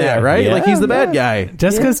memories bag where in they that, are. right? Yeah, Like he's the bad yeah. guy.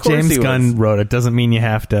 Just because of course James he was. Gunn wrote it doesn't mean you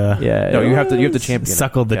have to. Yeah. No, you have to champion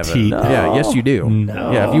Suckle it, the Kevin. teat. No. Yeah, yes you do.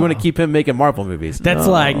 No. Yeah, if you want to keep him making Marvel movies. That's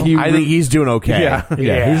like I think he's doing okay. Yeah.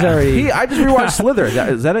 Yeah, he's already. I just rewatched Slither.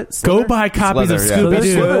 Is that it? go Slither? buy copies Slither, of yeah.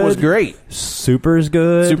 Scooby-Doo. Slither was great. Super's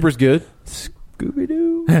good. Super's good. Scooby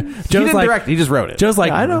Doo. He Joe's didn't like, direct. He just wrote it. Joe's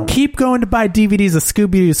like, I know. keep going to buy DVDs of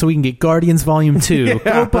Scooby-Doo so we can get Guardians Volume 2.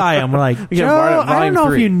 Go buy them. We're like, We Joe, got I don't know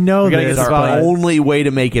Volume if you 3. know We gotta this, get to Our but only way to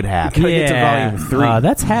make it happen. Gotta get to Volume 3.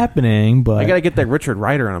 that's happening, but I got to get that Richard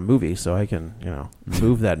Rider on a movie so I can,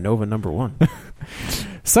 move that Nova #1.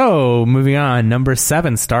 So, moving on, number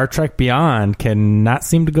 7, Star Trek Beyond cannot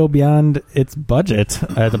seem to go beyond its budget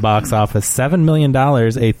at the box office. $7 million,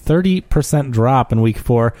 a 30% drop in week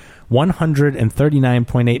 4,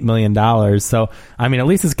 $139.8 million. So, I mean, at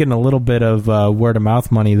least it's getting a little bit of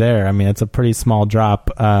word-of-mouth money there. I mean, it's a pretty small drop,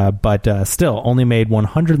 but still only made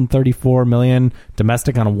 $134 million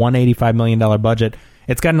domestic on a $185 million budget.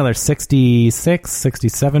 It's got another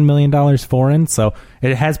 $67 million foreign, so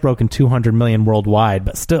it has broken $200 million worldwide,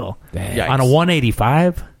 but still, Yikes. on a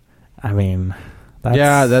 185, I mean, I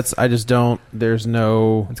just don't, there's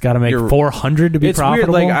no... it's got to make 400 to be it's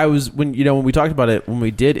profitable. weird, like I was, when we talked about it, when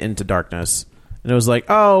we did Into Darkness, and it was like,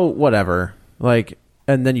 oh, whatever. Like,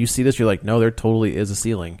 and then you see this, you're like, no, there totally is a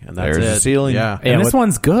ceiling, and that's There's it. a ceiling. Yeah. and this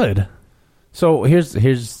one's good. So here's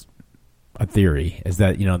a theory: is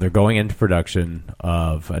that they're going into production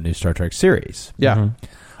of a new Star Trek series. Yeah.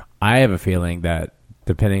 I have a feeling that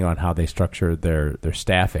depending on how they structure their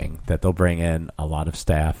staffing, that they'll bring in a lot of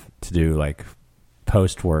staff to do like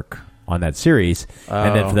post work on that series,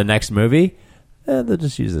 and then for the next movie, they'll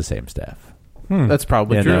just use the same staff. That's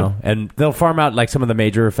probably You true. know? And they'll farm out like some of the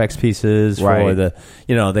major effects pieces for Right.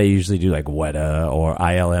 the, they usually do like Weta or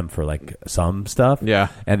ILM for like some stuff. Yeah.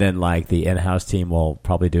 And then like the in-house team will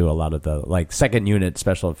probably do a lot of the like second unit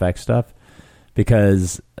special effects stuff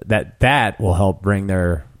because that will help bring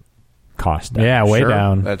their cost down. Yeah, way Sure.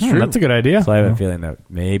 down. That's true. That's a good idea. So I have a feeling that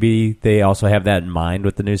maybe they also have that in mind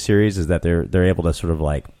with the new series is that they're able to sort of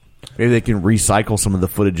like Maybe they can recycle some of the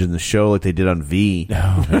footage in the show like they did on V.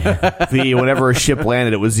 V, whenever a ship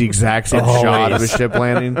landed, it was the exact same shot of a ship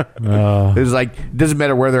landing. It was like, it doesn't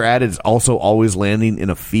matter where they're at, it's also always landing in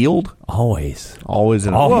a field. always. Always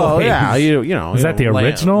in a Always. Well, yeah, Is that the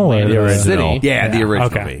original or land the in a original? city. Yeah, the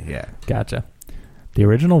original Okay. V. Yeah. Gotcha. The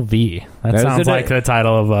original V. That was sounds an- like the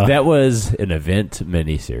title of a... That was an event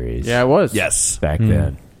miniseries. Yeah, it was. Yes. back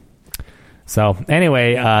then. So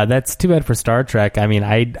anyway, that's too bad for Star Trek. I mean,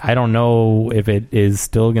 I don't know if it is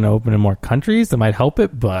still going to open in more countries that might help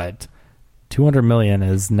it, but 200 million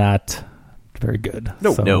is not very good.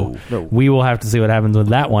 No, So no. We will have to see what happens with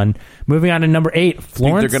that one. Moving on to number 8, I think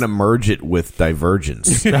Florence. they're going to merge it with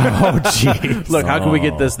Divergence. Oh, jeez. Look, how can we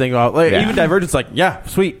get this thing off? Like, Yeah. Even Divergence, like, yeah,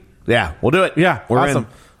 sweet. Yeah, we'll do it. Yeah, We're awesome. in.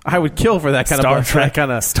 I would kill for that kind Star of Trek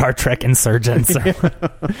kind of. Star Trek Insurgents. I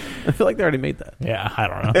feel like they already made that. Yeah, I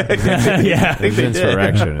don't know. Yeah, It was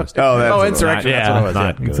Insurrectionist. Oh, that's what it was. Insurrection. yeah, That's what it was. not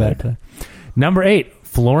Yeah. good. exactly. Number 8,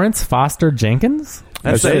 Florence Foster Jenkins.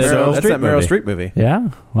 That's That's that it. Meryl Streep movie. Yeah,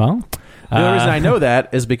 well, The only reason I know that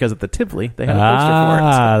is because at the Tivoli they had a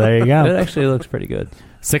poster there you It go. actually looks pretty good.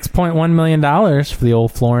 $6.1 million for the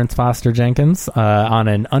old Florence Foster Jenkins on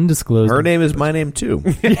an undisclosed. Her name is my name, too.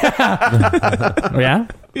 Yeah.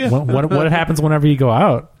 What happens whenever you go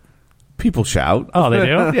out? People shout. Oh, they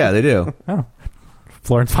do? Yeah, they do.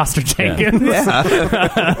 Florence Foster Jenkins.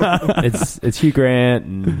 It's Hugh Grant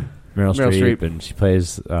and Meryl Streep, Streep. and she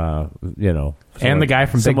plays, And the guy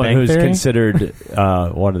from Big someone Bang who's Theory? considered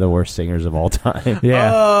one of the worst singers of all time.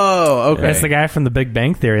 Yeah. Oh, okay. That's the guy from the Big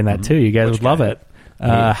Bang Theory in that too. You guys would love it.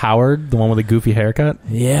 Howard, the one with the goofy haircut.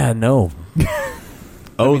 Yeah, no.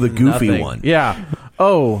 Oh, the goofy Nothing. one. Yeah.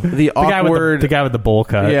 Oh, the awkward. the guy with the bowl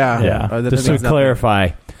cut. Yeah. Yeah. That Just to means nothing. clarify,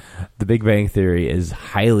 The Big Bang Theory is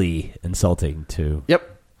highly insulting to Yep.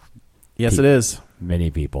 Yes, it is.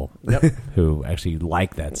 many people who actually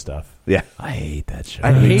like that stuff. Yeah. I hate that show.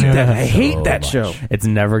 I hate that. I so hate that much. show. It's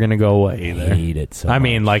never going to go away I either. hate it so I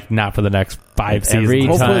mean, much. like, not for the next 5 Every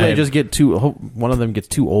seasons. Hopefully, they time. just get too. One of them gets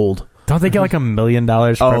too old. Don't they get like $1 million per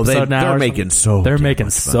Oh, episode now? they're or making something? so They're damn making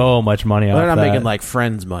much so much money off They're not that. making like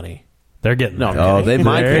Friends money. They're getting No, there. I'm Oh, kidding. they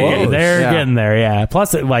might They're, close. they're Yeah. getting there, yeah.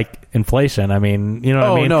 Plus, it, like inflation. I mean, you know what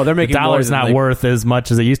Oh, I mean? no, they're making the dollar's more than not they- worth as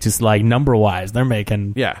much as it used to. So, like number wise, they're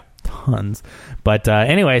making Yeah. tons. But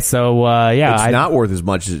anyway, so yeah, It's not worth as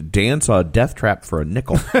much as Dan saw a Death Trap for a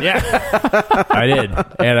nickel. I did.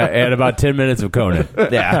 And about 10 minutes of Conan.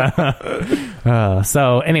 Yeah.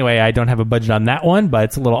 so anyway, I don't have a budget on that one, but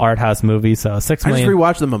it's a little art house movie. So $6 I just million.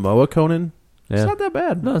 rewatched the Momoa Conan. Yeah. It's not that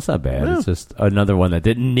bad. No, it's not bad. Yeah. It's just another one that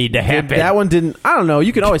didn't need to happen. That one didn't. I don't know.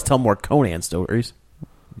 You can always tell more Conan stories.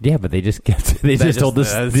 Yeah, but they just kept. They That just told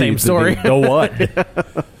just, this the same story. The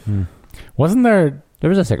what? Wasn't there? There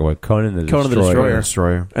was a second one, Conan the Conan the Destroyer.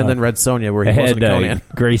 Destroyer. And then Red Sonja, where he It wasn't had Conan.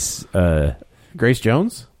 Grace. Grace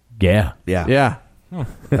Jones? Yeah. Yeah. Yeah.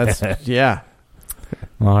 That's yeah.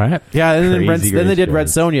 All right. Yeah, and then, Crazy then they did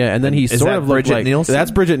Grace Red Jones. Sonja, and then he Is sort that of looked Bridget like Nielsen?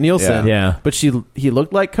 That's Bridget Nielsen. Yeah. But he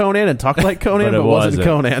looked like Conan and talked like Conan, But it but wasn't wasn't.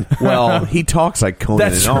 Conan. Well, he talks like Conan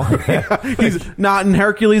That's and all. He's not in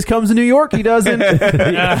Hercules Comes to New York. He doesn't.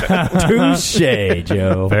 Touche,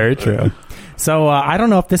 Joe. Very true. So I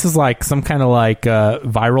don't know if this is like some kind of like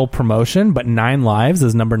viral promotion, but 9 Lives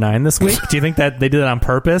is number 9 this week. Do you think that they did it on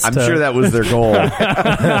purpose? I'm sure that was their goal.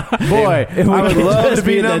 Boy, I would love to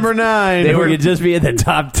be number 9. They were just be in the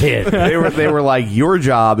top 10. They were like, your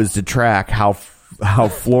job is to track how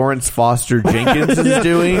Florence Foster Jenkins is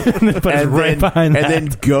doing, and right behind that. then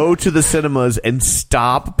go to the cinemas and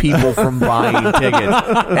stop people from buying tickets.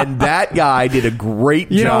 And that guy did a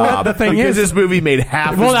great You know what? job The thing because is- this movie made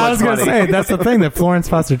half Well, as much I was going to money. say that's the thing that Florence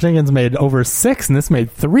Foster Jenkins made over 6, and this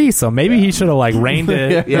made 3. So maybe he should have like reined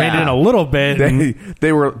it in a little bit. and-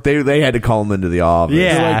 They had to call him into the office.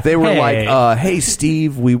 Yeah. They were Hey. like, hey,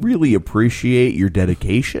 Steve, we really appreciate your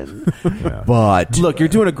dedication, but Look, you're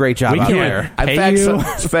doing a great job We out can't- there. In Pay fact, you?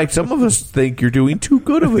 in fact, some of us think you're doing too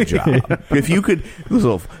good of a job. If you could,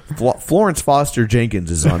 so Florence Foster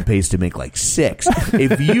Jenkins is on pace to make like 6.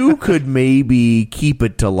 If you could maybe keep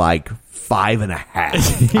it to like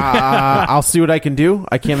 5.5. I'll see what I can do.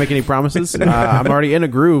 I can't make any promises. I'm already in a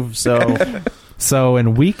groove, so So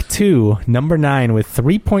in week 2, number 9 with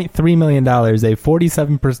 $3.3 million, a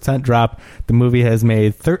 47% drop. The movie has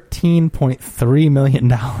made $13.3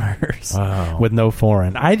 million with no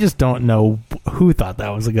foreign. I just don't know who thought that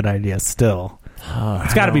was a good idea still.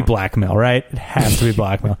 It's got to be blackmail, right? It has to be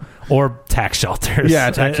blackmail. Or tax shelters. yeah,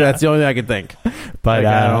 that's the only thing I can think. But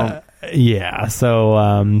Like, yeah, so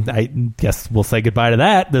I guess we'll say goodbye to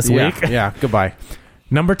that this week. Yeah, goodbye.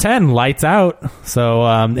 Number 10, Lights Out. So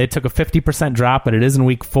it took a 50% drop, but it is in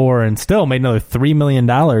week 4 and still made another $3 million.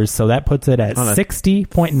 So that puts it at On a $60.9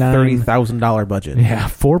 $30,000 budget. Yeah,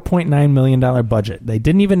 $4.9 million budget. They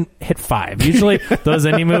didn't even hit 5. Usually those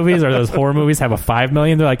indie movies or those horror movies have a $5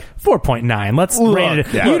 million. They're like 4.9. Let's rate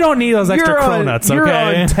it. yeah. You don't need those extra cronuts, You're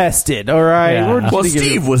okay? untested, all right? Yeah. We're just Well, gonna give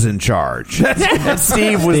Steve was in charge. And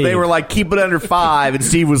Steve was. They were like, keep it under 5, and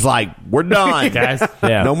Steve was like, we're done, Guys.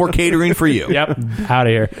 Yeah. No more catering for you. Yep, out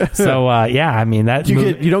of here. So yeah, I mean that.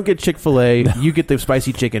 you don't get Chick-fil-A. You get the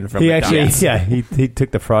spicy chicken from He actually, McDonald's. he took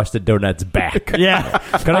the frosted donuts back. Yeah.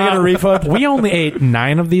 Can I get a refund? We only ate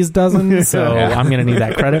 9 of these dozen, so I'm going to need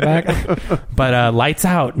that credit back. But Lights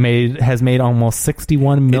Out has made almost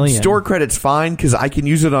 $61 million. And store credit's fine because I can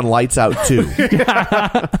use it on Lights Out too.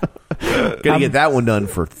 Gonna get that one done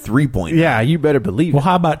for 3 points. Yeah, you better believe Well, it.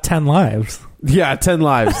 how about 10 Lives? Yeah, 10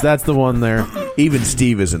 Lives. That's the one there. Even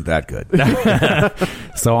Steve isn't that good.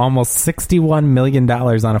 So almost $61 million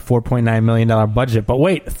on a $4.9 million budget. But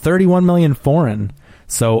wait, 31 million foreign.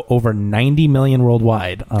 So over 90 million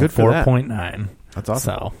worldwide on Good for that. 4.9. That's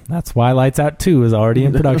awesome. So that's why Lights Out 2 is already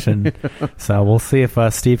in production. So we'll see if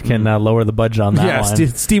Steve can lower the budget on that Yeah, one.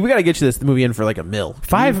 Steve, we got to get you this movie in for like $1 million.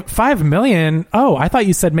 $5 million. Oh, I thought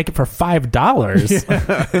you said make it for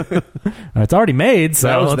 $5. It's already made.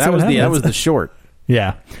 So let's see that what was happens. the short.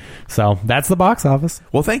 Yeah. So that's the box office.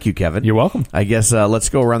 Well, thank you, Kevin. You're welcome. I guess let's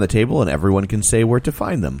go around the table and everyone can say where to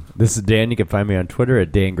find them. This is Dan. You can find me on Twitter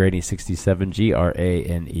at DanGraney67,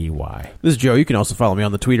 GRANEY. This is Joe. You can also follow me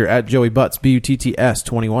on the Twitter at Joey Butts,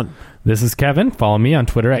 BUTTS21. This is Kevin. Follow me on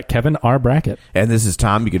Twitter at Kevin R. Brackett. And this is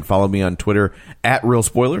Tom. You can follow me on Twitter at Real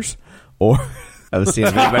Spoilers or I was seeing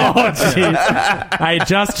if anybody. Oh, jeez. I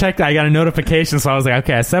just checked. I got a notification, so I was like,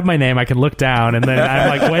 okay, I said my name. I can look down. And then I'm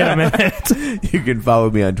like, wait a minute. You can follow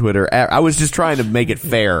me on Twitter. I was just trying to make it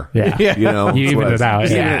fair. Yeah. You know? You evened it out.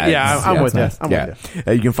 Yeah, I'm with you. nice. I'm with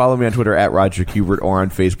you. You can follow me on Twitter at Roger Kubert or on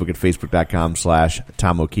Facebook at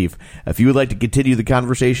facebook.com/Tom O'Keefe. If you would like to continue the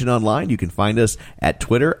conversation online, you can find us at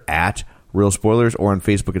Twitter at Real Spoilers or on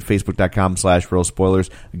Facebook at facebook.com/Real Spoilers.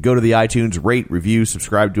 Go to the iTunes, rate, review,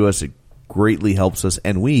 subscribe to us. It greatly helps us,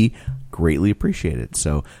 and we greatly appreciate it.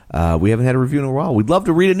 So we haven't had a review in a while. We'd love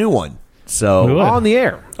to read a new one. So We would. On the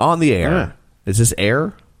air. Yeah. Is this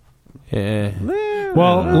air?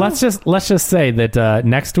 Well, let's just say that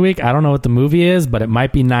next week, I don't know what the movie is, but it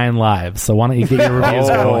might be 9 Lives. So why don't you get your reviews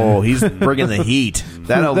going? Oh, he's bringing the heat.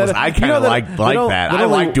 That almost, I kind of like that. I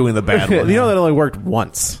like doing the bad ones. You know that only worked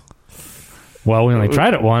once. Well, we only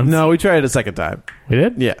tried it once. No, we tried it a second time. We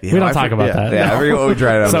did? Yeah. We don't talk about that. Yeah, we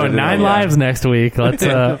tried it. So 9 Lives next week. Let's.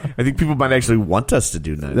 I think people might actually want us to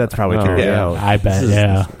do 9. That's probably Oh, true. yeah. I bet. This is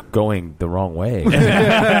Yeah. going the wrong way.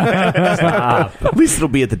 At least it'll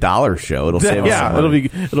be at the dollar show. It'll save us some money.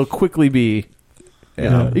 It'll quickly be. You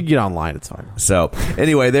know, you can get online. It's fine. So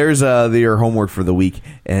anyway, there's your homework for the week,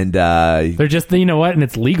 and They're just, you know what, and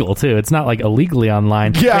it's legal too. It's not like illegally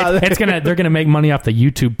online. Yeah. They're gonna make money off the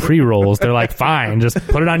YouTube pre-rolls. They're like, fine, just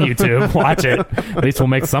put it on YouTube, watch it. At least we'll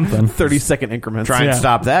make something. 30-second increments. try and Yeah.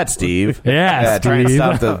 stop that, Steve. Yeah, try and Steve.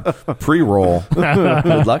 stop the pre-roll.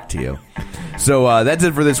 Good luck to you. So that's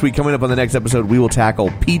it for this week. Coming up on the next episode, we will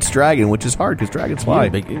tackle Pete's Dragon, which is hard because dragons fly.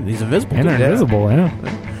 He's invisible. And they're dude. invisible, yeah.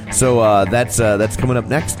 So that's coming up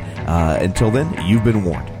next. Until then, you've been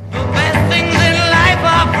warned. Best things in life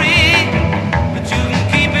are free, but you can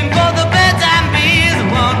keep them for the birds and bees.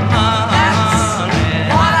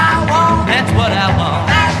 That's what I want. That's what I want.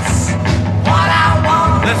 That's what I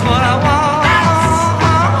want. That's what I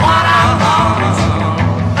want.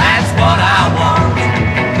 That's what I want.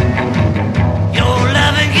 Your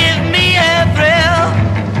loving gives me a thrill,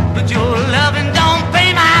 but your loving don't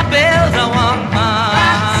pay my bills. I want money.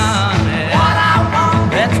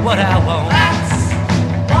 That's what I want. That's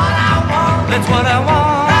what I want. That's what I want.